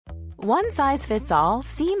One size fits all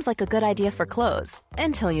seems like a good idea for clothes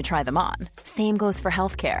until you try them on. Same goes for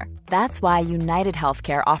healthcare. That's why United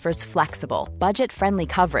Healthcare offers flexible, budget-friendly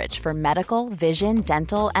coverage for medical, vision,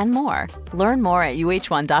 dental, and more. Learn more at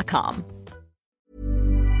uh1.com.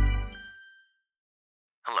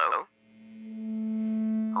 Hello?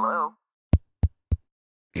 Hello?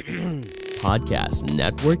 Podcast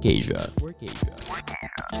Network Asia.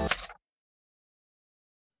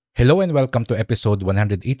 Hello and welcome to episode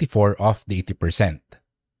 184 of The 80%.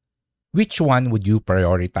 Which one would you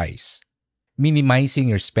prioritize? Minimizing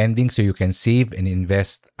your spending so you can save and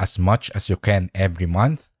invest as much as you can every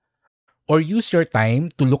month? Or use your time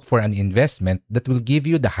to look for an investment that will give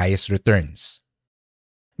you the highest returns?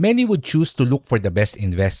 Many would choose to look for the best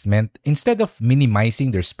investment instead of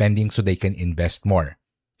minimizing their spending so they can invest more.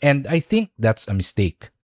 And I think that's a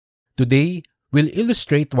mistake. Today, we'll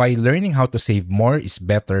illustrate why learning how to save more is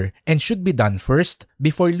better and should be done first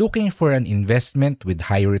before looking for an investment with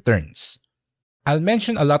high returns. I'll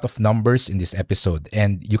mention a lot of numbers in this episode,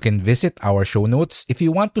 and you can visit our show notes if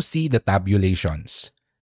you want to see the tabulations.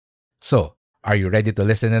 So, are you ready to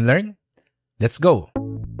listen and learn? Let's go!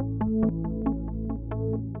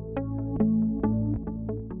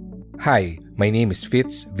 Hi, my name is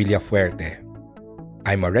Fitz Villafuerte.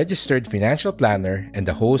 I'm a registered financial planner and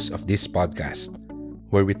the host of this podcast,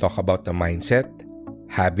 where we talk about the mindset,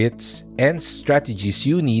 habits, and strategies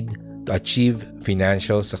you need to achieve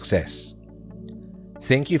financial success.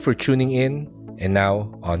 Thank you for tuning in, and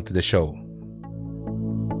now on to the show.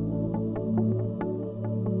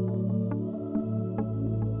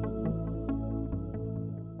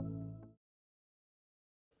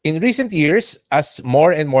 In recent years, as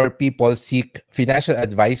more and more people seek financial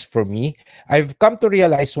advice from me, I've come to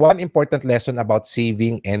realize one important lesson about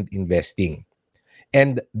saving and investing.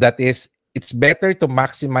 And that is, it's better to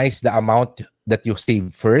maximize the amount that you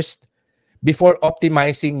save first before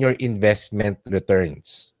optimizing your investment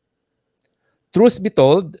returns. Truth be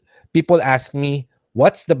told, people ask me,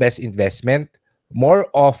 what's the best investment? More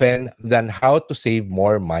often than how to save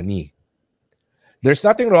more money. There's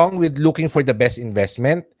nothing wrong with looking for the best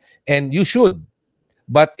investment, and you should.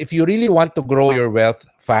 But if you really want to grow your wealth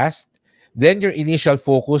fast, then your initial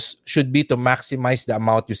focus should be to maximize the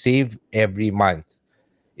amount you save every month.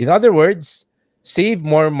 In other words, save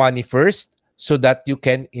more money first so that you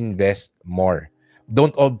can invest more.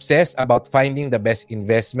 Don't obsess about finding the best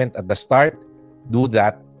investment at the start. Do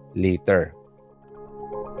that later.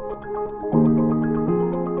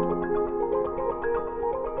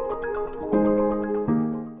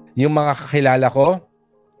 Yung mga kakilala ko,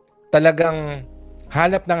 talagang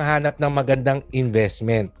hanap ng magandang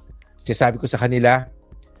investment. Sabi ko sa kanila,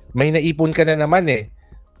 may naipon ka na naman eh.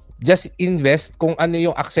 Just invest kung ano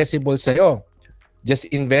yung accessible sa'yo. Just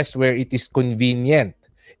invest where it is convenient.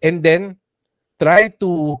 And then, try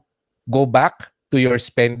to go back to your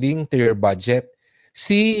spending, to your budget.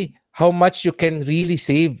 See how much you can really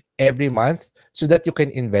save every month so that you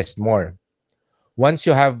can invest more. Once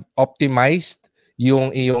you have optimized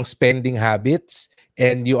yung iyong spending habits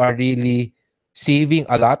and you are really saving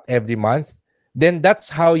a lot every month, then that's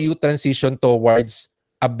how you transition towards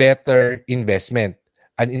a better investment,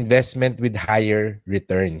 an investment with higher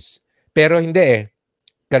returns. Pero hindi eh.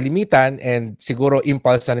 Kalimitan and siguro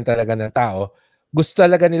impulse na rin talaga ng tao, gusto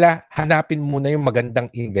talaga nila hanapin muna yung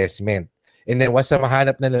magandang investment. And then once na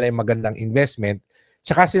mahanap na nila yung magandang investment,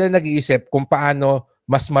 tsaka sila nag-iisip kung paano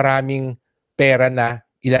mas maraming pera na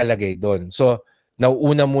ilalagay doon. So,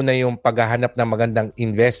 nauuna muna yung paghahanap ng magandang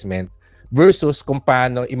investment versus kung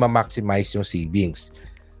paano i-maximize yung savings.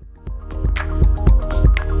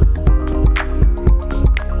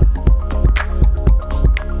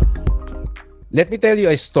 Let me tell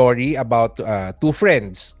you a story about two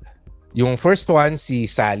friends. Yung first one, si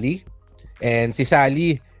Sally. And si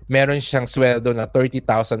Sally, meron siyang sweldo na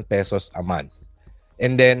 30,000 pesos a month.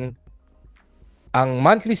 And then, ang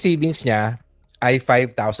monthly savings niya ay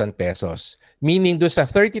 5,000 pesos. Meaning, doon sa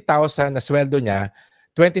 30,000 na sweldo niya,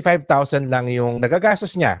 25,000 lang yung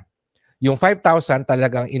nagagastos niya. Yung 5,000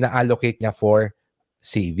 talagang ina-allocate niya for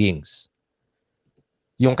savings.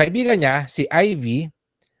 Yung kaibigan niya, si Ivy,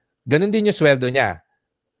 ganun din yung sweldo niya.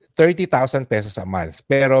 30,000 pesos a month.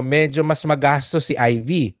 Pero medyo mas magastos si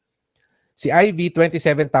Ivy. Si Ivy,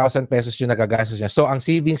 27,000 pesos yung nagagastos niya. So, ang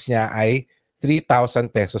savings niya ay 3,000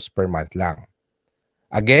 pesos per month lang.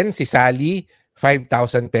 Again, si Sally,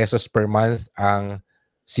 5,000 pesos per month ang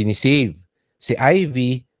sinisave. Si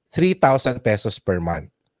Ivy, 3,000 pesos per month.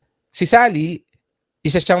 Si Sally,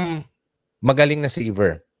 isa siyang magaling na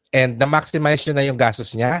saver. And na-maximize niya na yung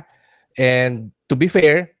gastos niya. And to be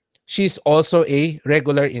fair, she's also a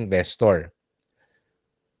regular investor.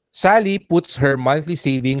 Sally puts her monthly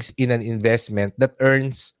savings in an investment that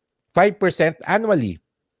earns 5% annually.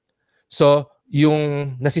 So,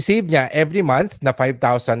 yung nasisave niya every month na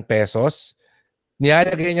 5,000 pesos,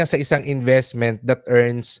 nilalagay niya sa isang investment that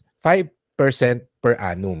earns 5% per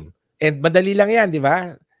annum. And madali lang yan, di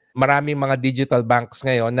ba? Maraming mga digital banks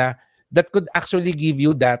ngayon na that could actually give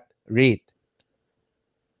you that rate.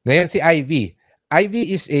 Ngayon si Ivy.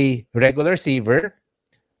 Ivy is a regular saver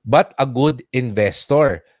but a good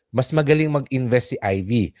investor. Mas magaling mag-invest si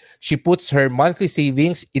Ivy. She puts her monthly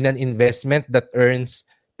savings in an investment that earns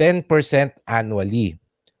 10% annually.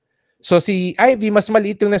 So si Ivy, mas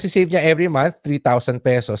maliit yung nasisave niya every month, 3,000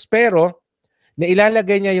 pesos. Pero,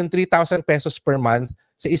 nailalagay niya yung 3,000 pesos per month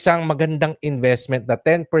sa isang magandang investment na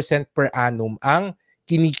 10% per annum ang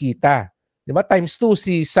kinikita. Diba? Times 2,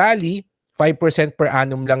 si Sally, 5% per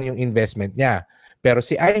annum lang yung investment niya. Pero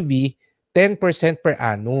si Ivy, 10% per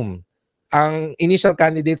annum. Ang initial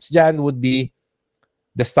candidates dyan would be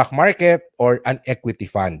the stock market or an equity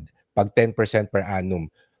fund, pag 10% per annum.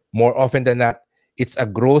 More often than not, it's a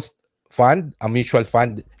growth fund, a mutual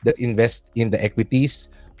fund that invests in the equities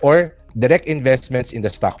or direct investments in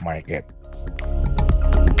the stock market.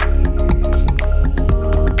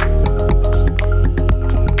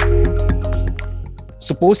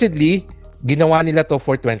 Supposedly, ginawa nila to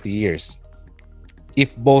for 20 years.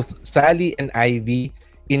 If both Sally and Ivy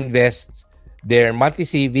invest their monthly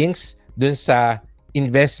savings dun sa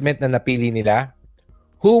investment na napili nila,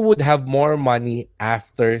 who would have more money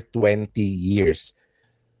after 20 years?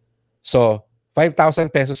 So,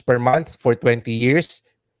 5,000 pesos per month for 20 years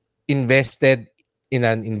invested in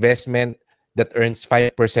an investment that earns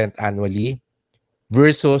 5% annually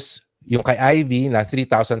versus yung kay Ivy na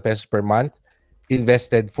 3,000 pesos per month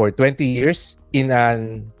invested for 20 years in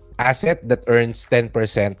an asset that earns 10%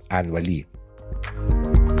 annually.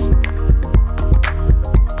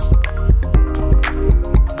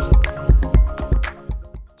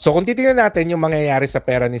 So kung titingnan natin yung mangyayari sa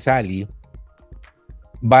pera ni Sally,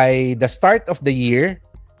 by the start of the year,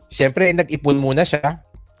 syempre nag-ipon muna siya,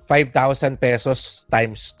 5,000 pesos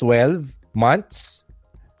times 12 months,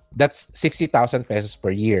 that's 60,000 pesos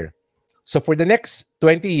per year. So for the next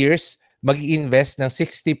 20 years, mag-i-invest ng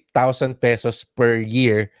 60,000 pesos per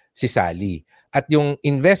year si Sally. At yung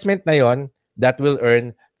investment na yon, that will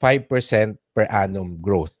earn 5% per annum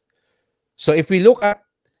growth. So if we look at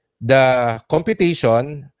the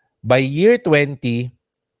computation, by year 20,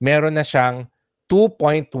 meron na siyang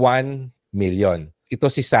 2.1 million.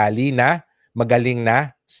 Ito si Sally na magaling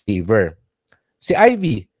na saver. Si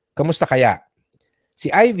Ivy, kamusta kaya?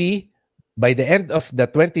 Si Ivy, by the end of the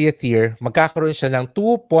 20th year, magkakaroon siya ng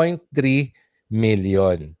 2.3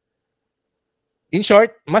 million. In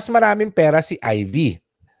short, mas maraming pera si Ivy.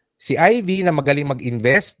 Si Ivy na magaling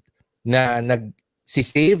mag-invest, na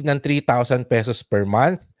nag-save ng 3,000 pesos per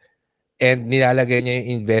month, and nilalagay niya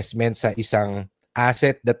yung investment sa isang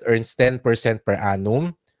asset that earns 10% per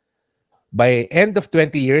annum. By end of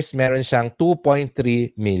 20 years, meron siyang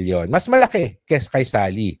 2.3 million. Mas malaki kaysa kay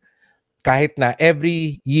Sally. Kahit na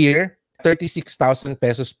every year, 36,000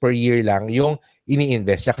 pesos per year lang yung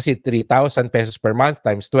ini-invest siya. Kasi 3,000 pesos per month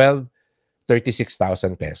times 12,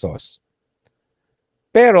 36,000 pesos.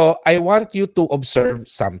 Pero I want you to observe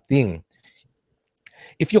something.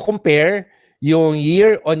 If you compare yung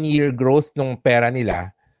year-on-year growth ng pera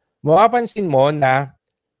nila, mapapansin mo na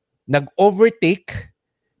nag-overtake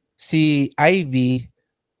si Ivy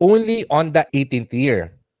only on the 18th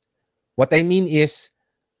year. What I mean is,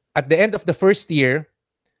 at the end of the first year,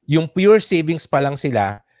 yung pure savings pa lang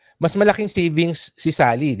sila, mas malaking savings si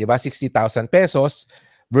Sally, di ba? 60,000 pesos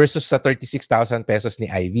versus sa 36,000 pesos ni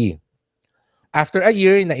Ivy. After a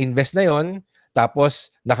year, na-invest na yon,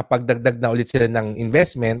 tapos nakapagdagdag na ulit sila ng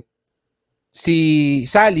investment, si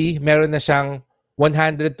Sally, meron na siyang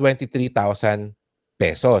 123,000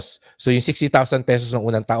 pesos. So yung 60,000 pesos ng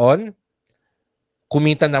unang taon,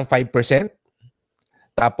 kumita ng 5%,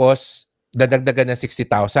 tapos dadagdagan ng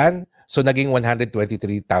 60,000, so naging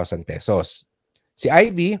 123,000 pesos. Si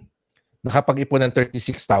Ivy, nakapag-ipon ng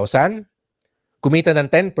 36,000, kumita ng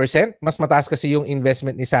 10%, mas mataas kasi yung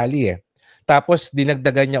investment ni Sally eh. Tapos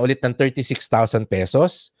dinagdagan niya ulit ng 36,000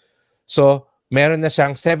 pesos. So meron na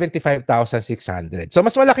siyang 75,600. So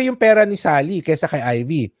mas malaki yung pera ni Sally kaysa kay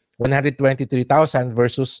Ivy. 123,000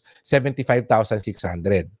 versus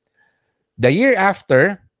 75,600. The year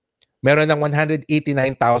after, meron ng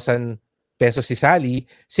 189,000 pesos si Sally.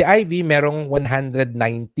 Si Ivy merong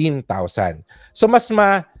 119,000. So mas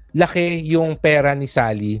malaki yung pera ni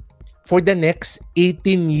Sally for the next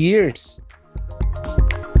 18 years.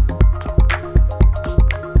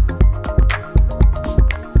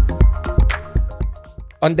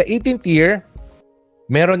 On the 18th year,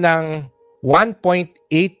 meron ng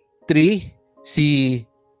 1.83 si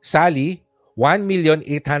Sally,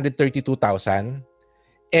 1,832,000.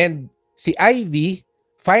 And si Ivy,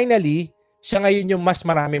 finally, siya ngayon yung mas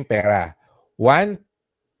maraming pera.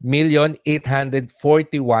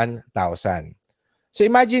 1,841,000. So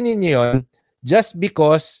imagine niyo yun, just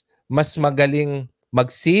because mas magaling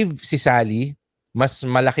mag-save si Sally, mas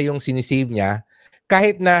malaki yung sinisave niya,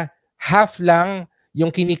 kahit na half lang yung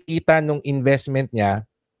kinikita ng investment niya,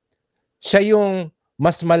 siya yung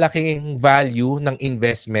mas malaking value ng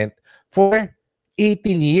investment for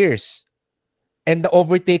 18 years. And the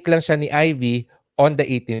overtake lang siya ni Ivy on the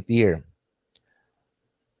 18th year.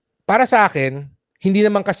 Para sa akin, hindi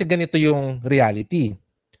naman kasi ganito yung reality.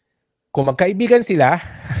 Kung magkaibigan sila,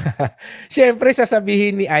 syempre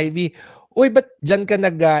sasabihin ni Ivy, uy, ba't dyan ka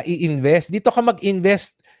nag-i-invest? Dito ka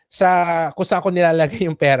mag-invest sa kung saan ko nilalagay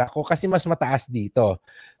yung pera ko kasi mas mataas dito.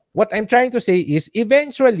 What I'm trying to say is,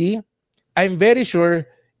 eventually, I'm very sure,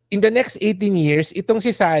 in the next 18 years, itong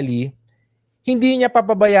si Sally, hindi niya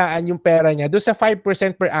papabayaan yung pera niya doon sa 5%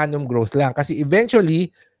 per annum growth lang. Kasi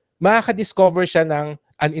eventually, makaka-discover siya ng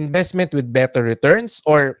an investment with better returns,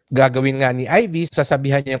 or gagawin nga ni Ivy,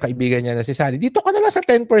 sasabihan niya yung kaibigan niya na si Sally, dito ka na lang sa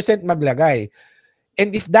 10% maglagay.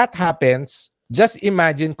 And if that happens, just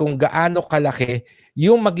imagine kung gaano kalaki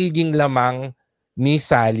yung magiging lamang ni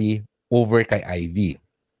Sally over kay Ivy.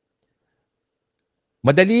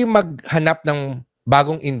 Madali maghanap ng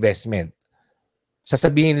bagong investment.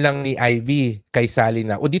 Sasabihin lang ni Ivy kay Sally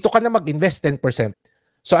na, o dito ka na mag-invest 10%.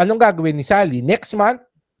 So anong gagawin ni Sally? Next month,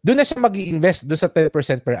 doon na siya mag-i-invest doon sa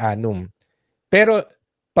 10% per annum. Pero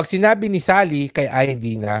pag sinabi ni Sally kay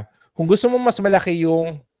Ivy na kung gusto mo mas malaki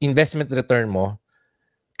yung investment return mo,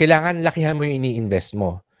 kailangan lakihan mo yung ini-invest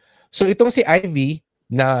mo. So itong si Ivy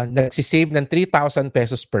na nagsisave ng 3,000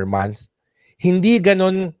 pesos per month, hindi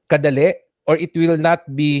ganun kadali, or it will not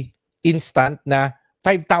be instant na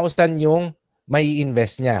 5,000 yung may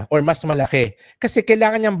invest niya or mas malaki. Kasi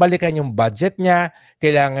kailangan niyang balikan yung budget niya,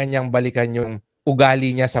 kailangan niyang balikan yung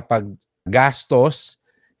ugali niya sa paggastos,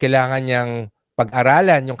 kailangan niyang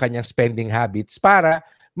pag-aralan yung kanyang spending habits para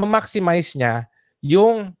ma-maximize niya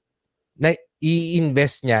yung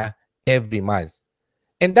i-invest niya every month.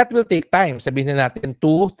 And that will take time. Sabihin na natin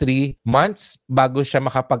 2-3 months bago siya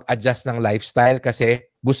makapag-adjust ng lifestyle kasi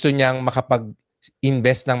gusto niyang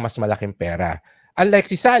makapag-invest ng mas malaking pera.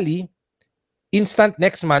 Unlike si Sally, instant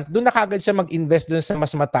next month, doon na kagad siya mag-invest doon sa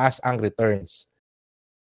mas mataas ang returns.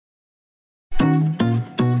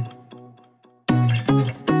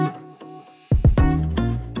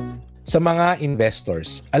 Sa mga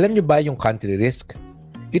investors, alam nyo ba yung country risk?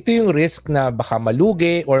 Ito yung risk na baka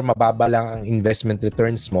malugi or mababa lang ang investment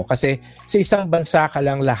returns mo kasi sa isang bansa ka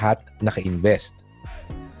lang lahat naka-invest.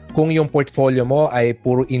 Kung yung portfolio mo ay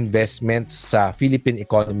puro investments sa Philippine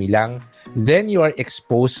economy lang, then you are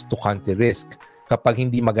exposed to country risk. Kapag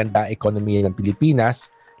hindi maganda ang ekonomiya ng Pilipinas,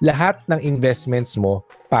 lahat ng investments mo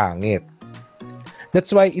pangit.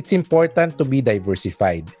 That's why it's important to be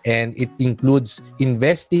diversified, and it includes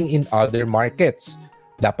investing in other markets.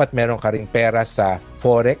 Dapat meron ka ring pera sa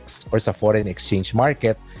forex or sa foreign exchange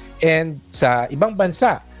market and sa ibang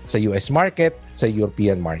bansa, sa US market, sa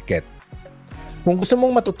European market. Kung gusto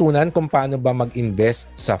mong matutunan kung paano ba mag-invest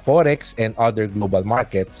sa forex and other global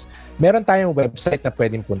markets, meron tayong website na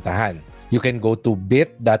pwedeng puntahan. You can go to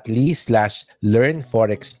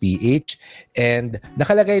bit.ly/learnforexph and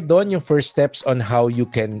nakalagay doon yung first steps on how you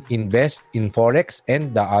can invest in forex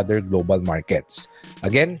and the other global markets.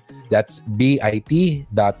 Again, that's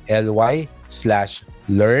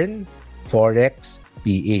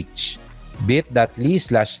bit.ly/learnforexph.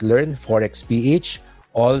 bit.ly/learnforexph,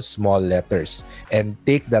 all small letters. And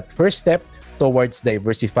take that first step towards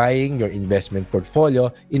diversifying your investment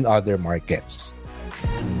portfolio in other markets.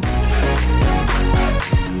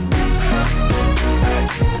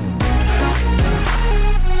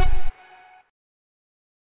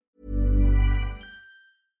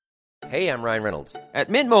 Hey, I'm Ryan Reynolds.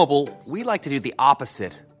 At Mint Mobile, we like to do the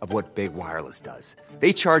opposite of what Big Wireless does.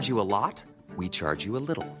 They charge you a lot, we charge you a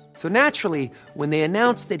little. So naturally, when they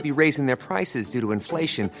announced they'd be raising their prices due to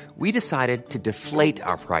inflation, we decided to deflate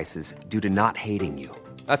our prices due to not hating you.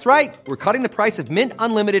 That's right. We're cutting the price of Mint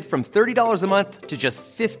Unlimited from $30 a month to just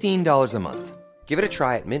 $15 a month. Give it a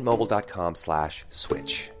try at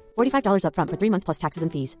mintmobile.com/switch. $45 up front for 3 months plus taxes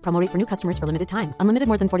and fees. Promo rate for new customers for limited time.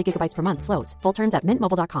 Unlimited more than 40 gigabytes per month slows. Full terms at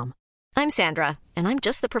mintmobile.com. I'm Sandra, and I'm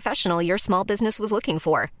just the professional your small business was looking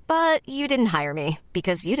for. But you didn't hire me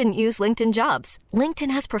because you didn't use LinkedIn Jobs.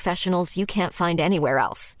 LinkedIn has professionals you can't find anywhere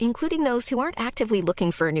else, including those who aren't actively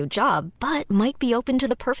looking for a new job, but might be open to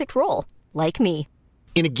the perfect role, like me.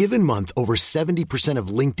 In a given month, over 70% of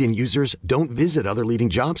LinkedIn users don't visit other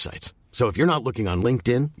leading job sites. So if you're not looking on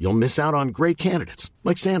LinkedIn, you'll miss out on great candidates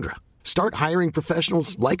like Sandra. Start hiring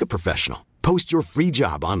professionals like a professional. Post your free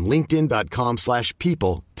job on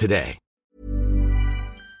linkedin.com/people today.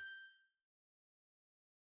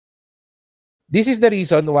 This is the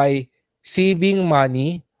reason why saving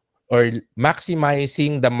money or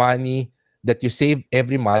maximizing the money that you save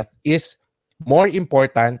every month is more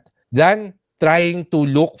important than trying to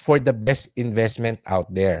look for the best investment out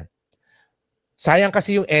there. Sayang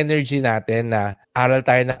kasi yung energy natin na aral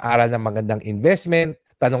tayo ng magandang investment,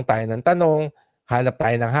 tanong tayo ng tanong, hanap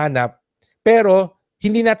tayo ng hanap, pero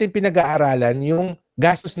hindi natin pinag-aaralan yung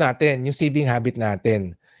gastos natin, yung saving habit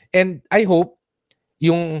natin. And I hope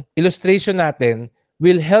yung illustration natin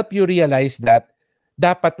will help you realize that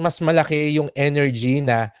dapat mas malaki yung energy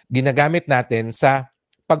na ginagamit natin sa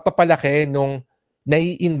pagpapalaki nung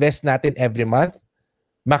nai-invest natin every month,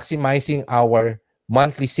 maximizing our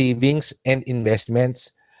monthly savings and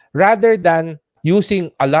investments rather than using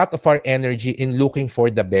a lot of our energy in looking for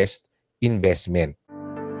the best investment.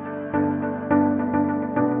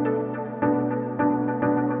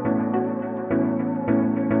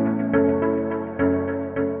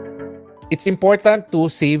 It's important to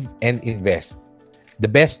save and invest. The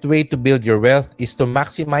best way to build your wealth is to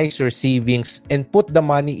maximize your savings and put the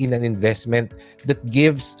money in an investment that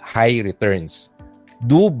gives high returns.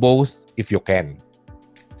 Do both if you can.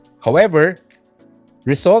 However,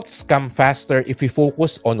 results come faster if you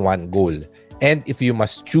focus on one goal. And if you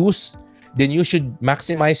must choose, then you should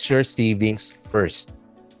maximize your savings first.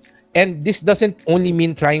 And this doesn't only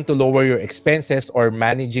mean trying to lower your expenses or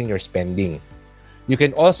managing your spending. You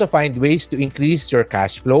can also find ways to increase your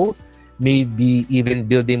cash flow, maybe even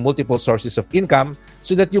building multiple sources of income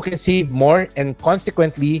so that you can save more and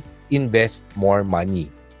consequently invest more money.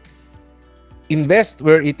 Invest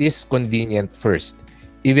where it is convenient first.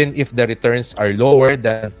 Even if the returns are lower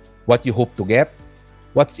than what you hope to get,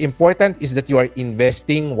 what's important is that you are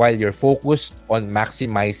investing while you're focused on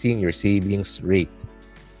maximizing your savings rate.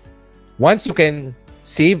 Once you can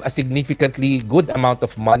save a significantly good amount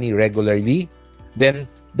of money regularly, then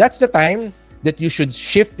that's the time that you should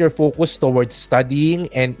shift your focus towards studying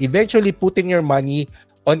and eventually putting your money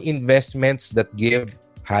on investments that give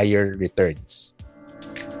higher returns.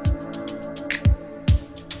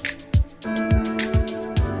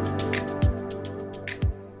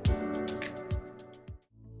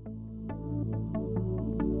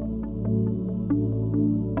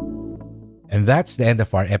 And that's the end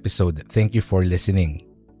of our episode. Thank you for listening.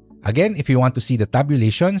 Again, if you want to see the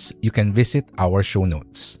tabulations, you can visit our show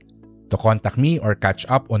notes. To contact me or catch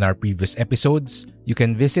up on our previous episodes, you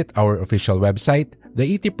can visit our official website,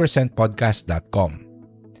 the80percentpodcast.com.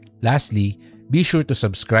 Lastly, be sure to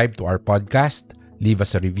subscribe to our podcast, leave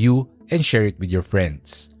us a review, and share it with your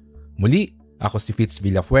friends. Muli, ako si Fitz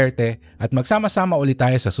Villafuerte at magsama-sama ulit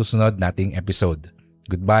tayo sa susunod nating episode.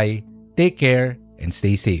 Goodbye, take care, and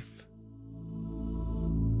stay safe.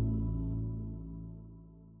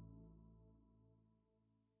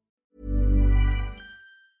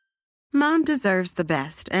 Mom deserves the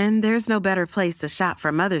best, and there's no better place to shop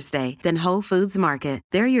for Mother's Day than Whole Foods Market.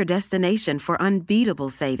 They're your destination for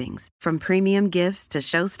unbeatable savings, from premium gifts to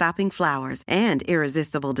show-stopping flowers and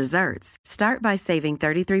irresistible desserts. Start by saving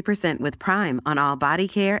 33% with Prime on all body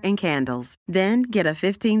care and candles. Then get a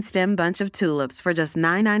 15-stem bunch of tulips for just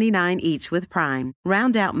 $9.99 each with Prime.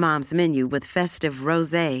 Round out Mom's menu with festive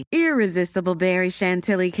rosé, irresistible berry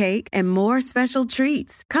chantilly cake, and more special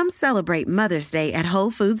treats. Come celebrate Mother's Day at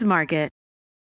Whole Foods Market.